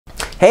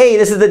Hey,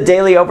 this is the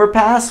Daily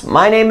Overpass.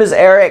 My name is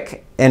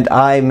Eric and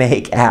I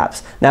make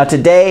apps. Now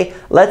today,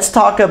 let's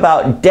talk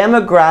about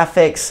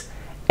demographics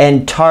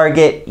and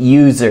target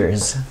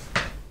users.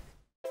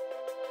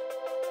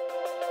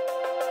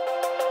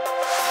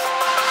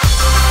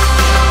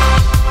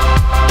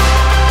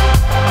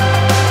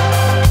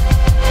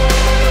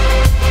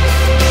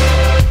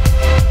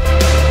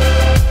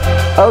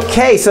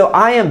 Okay, so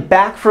I am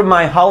back from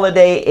my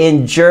holiday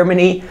in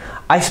Germany.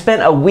 I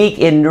spent a week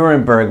in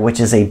Nuremberg,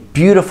 which is a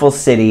beautiful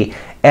city,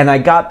 and I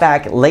got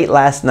back late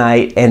last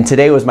night, and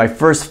today was my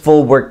first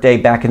full work day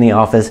back in the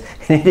office,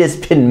 and it has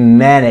been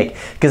manic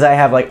because I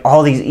have like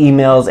all these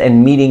emails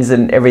and meetings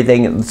and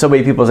everything, and so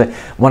many people say,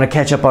 want to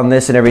catch up on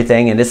this and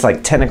everything, and it's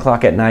like 10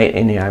 o'clock at night,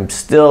 and I'm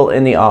still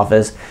in the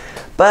office,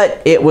 but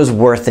it was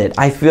worth it.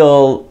 I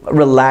feel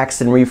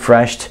relaxed and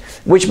refreshed,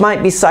 which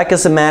might be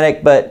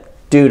psychosomatic, but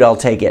dude, I'll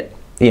take it.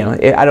 You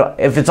know,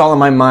 if it's all in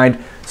my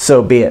mind,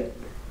 so be it.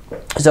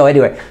 So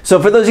anyway,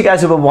 so for those of you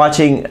guys who have been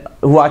watching,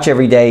 who watch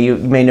every day, you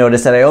may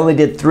notice that I only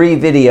did 3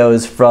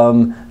 videos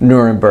from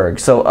Nuremberg.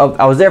 So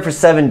I was there for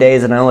 7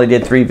 days and I only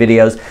did 3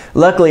 videos.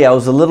 Luckily, I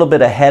was a little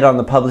bit ahead on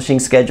the publishing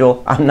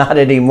schedule. I'm not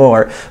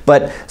anymore,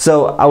 but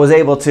so I was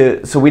able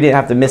to, so we didn't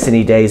have to miss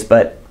any days.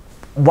 But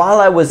while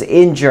I was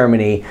in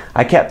Germany,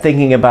 I kept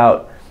thinking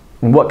about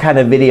what kind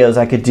of videos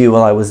I could do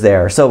while I was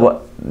there.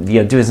 So,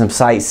 you know, doing some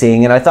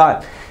sightseeing, and I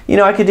thought, you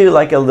know, I could do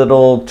like a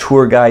little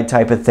tour guide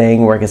type of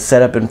thing where I could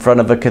set up in front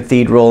of a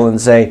cathedral and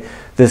say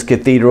this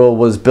cathedral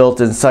was built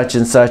in such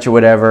and such or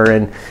whatever,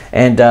 and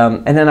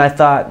then I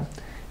thought,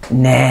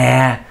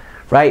 nah,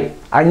 right?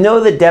 I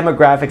know the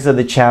demographics of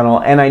the channel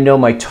and I know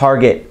my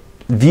target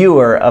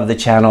viewer of the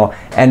channel,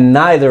 and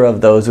neither of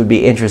those would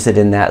be interested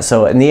in that.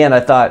 So in the end, I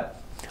thought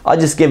I'll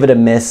just give it a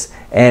miss,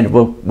 and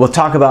we'll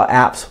talk about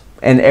apps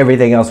and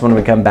everything else when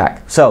we come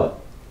back. So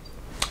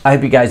I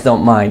hope you guys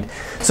don't mind.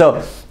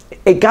 So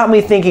it got me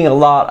thinking a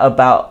lot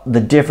about the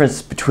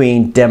difference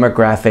between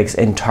demographics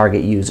and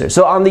target users.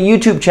 So on the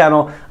YouTube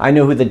channel, I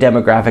know who the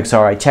demographics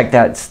are. I check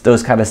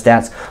those kind of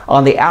stats.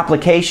 On the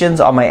applications,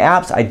 on my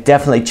apps, I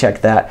definitely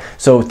check that.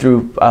 So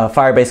through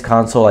Firebase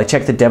Console, I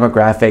check the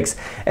demographics.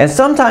 And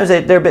sometimes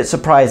they're a bit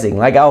surprising.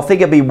 Like I'll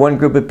think it'll be one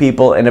group of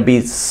people and it'll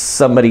be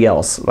somebody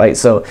else, right?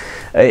 So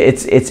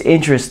it's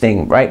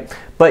interesting, right?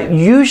 But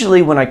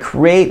usually when I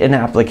create an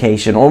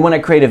application or when I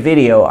create a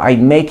video, I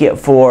make it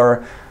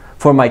for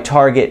my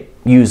target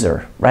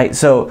user, right?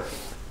 So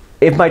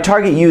if my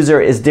target user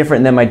is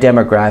different than my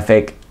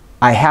demographic,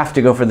 I have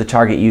to go for the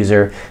target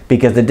user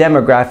because the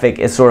demographic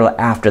is sort of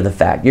after the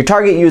fact. Your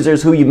target user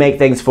is who you make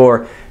things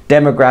for.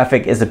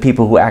 Demographic is the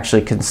people who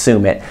actually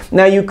consume it.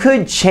 Now you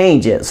could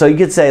change it. So you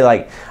could say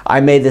like, I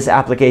made this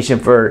application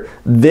for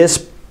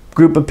this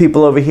group of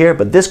people over here,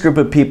 but this group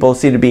of people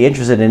seem to be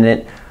interested in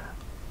it.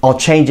 I'll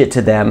change it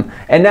to them.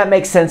 And that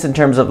makes sense in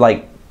terms of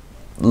like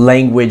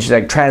language,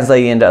 like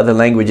translating into other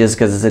languages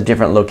because it's a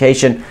different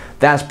location.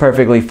 That's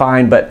perfectly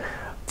fine, but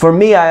for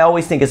me, I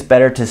always think it's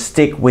better to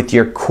stick with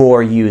your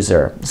core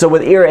user. So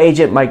with Ear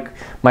Agent,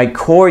 my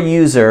core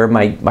user,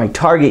 my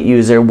target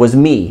user was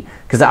me,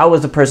 because I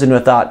was the person who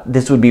thought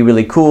this would be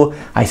really cool.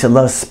 I used to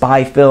love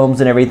spy films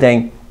and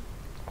everything,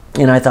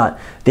 and I thought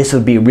this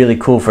would be really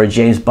cool for a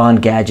James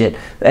Bond gadget,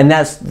 and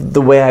that's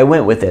the way I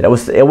went with it. I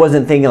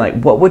wasn't thinking like,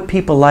 what would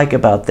people like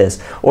about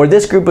this? Or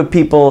this group of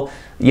people,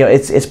 you know,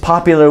 it's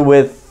popular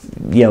with,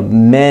 you know,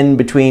 men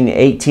between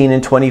 18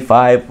 and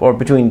 25, or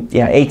between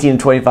 18 and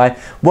 25.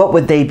 What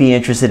would they be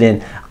interested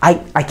in? I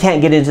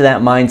can't get into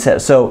that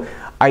mindset. So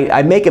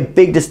I make a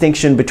big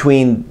distinction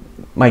between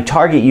my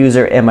target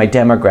user and my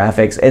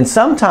demographics. And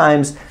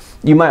sometimes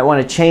you might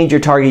want to change your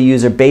target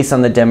user based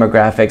on the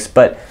demographics,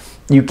 but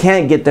you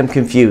can't get them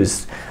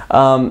confused.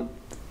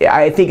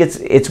 I think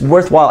it's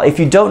worthwhile. If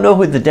you don't know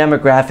who the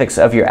demographics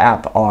of your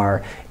app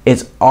are,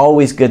 it's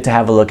always good to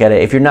have a look at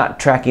it. If you're not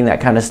tracking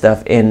that kind of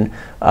stuff in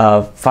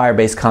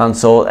Firebase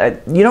Console,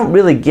 you don't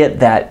really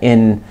get that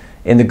in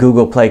the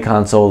Google Play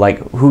Console, like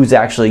who's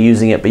actually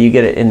using it, but you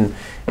get it in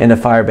the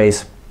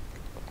Firebase,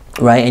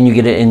 right? And you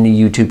get it in the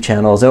YouTube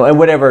channels and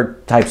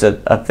whatever types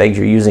of things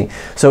you're using.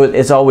 So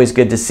it's always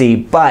good to see,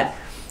 but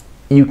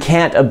you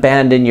can't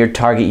abandon your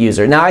target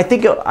user. Now I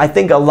think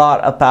a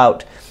lot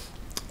about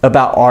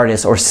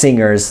artists or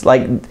singers.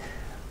 Like I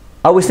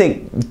always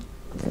think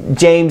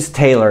James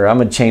Taylor. I'm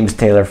a James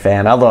Taylor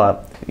fan, although I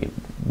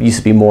used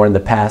to be more in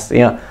the past. You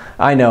know,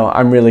 I know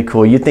I'm really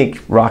cool. You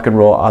think rock and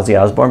roll Ozzy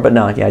Osbourne, but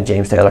no, yeah,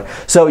 James Taylor.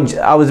 So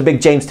I was a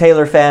big James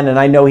Taylor fan, and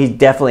I know he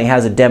definitely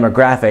has a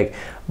demographic,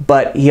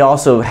 but he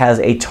also has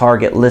a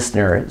target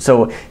listener.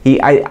 So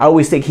I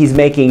always think he's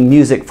making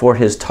music for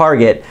his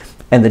target,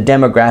 and the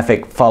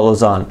demographic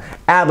follows on.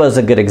 ABBA is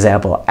a good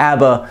example.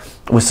 ABBA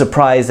was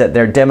surprised that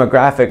their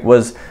demographic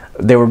was,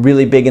 they were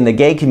really big in the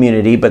gay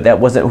community, but that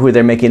wasn't who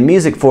they're making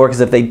music for,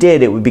 because if they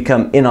did, it would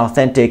become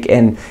inauthentic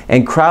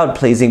and crowd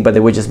pleasing, but they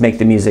would just make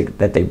the music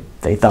that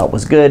they thought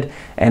was good,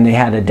 and they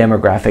had a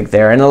demographic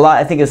there. And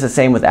I think it's the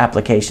same with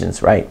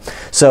applications, right?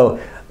 So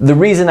the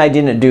reason I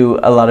didn't do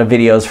a lot of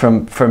videos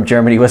from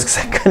Germany was because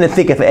I couldn't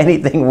think of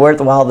anything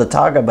worthwhile to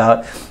talk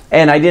about.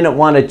 and I didn't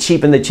want to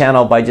cheapen the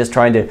channel by just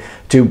trying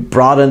to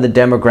broaden the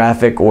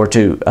demographic or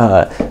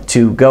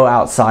to go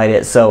outside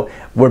it. So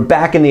we're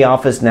back in the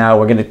office now.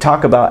 We're going to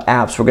talk about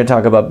apps. We're going to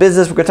talk about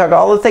business. We're going to talk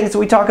about all the things that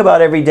we talk about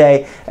every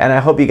day, and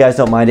I hope you guys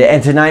don't mind it.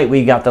 And tonight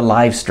we got the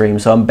live stream,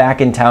 so I'm back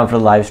in town for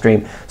the live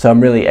stream, so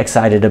I'm really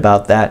excited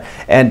about that.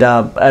 And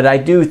I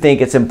do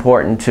think it's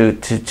important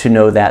to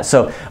know that.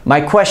 So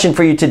my question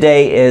for you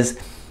today is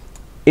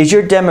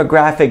your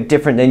demographic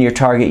different than your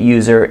target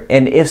user?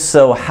 And if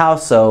so, how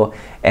so?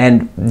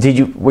 And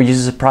were you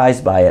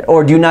surprised by it?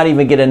 Or do you not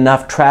even get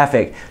enough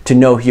traffic to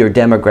know who your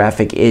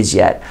demographic is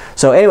yet?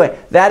 So anyway,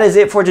 that is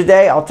it for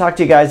today. I'll talk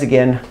to you guys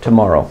again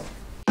tomorrow.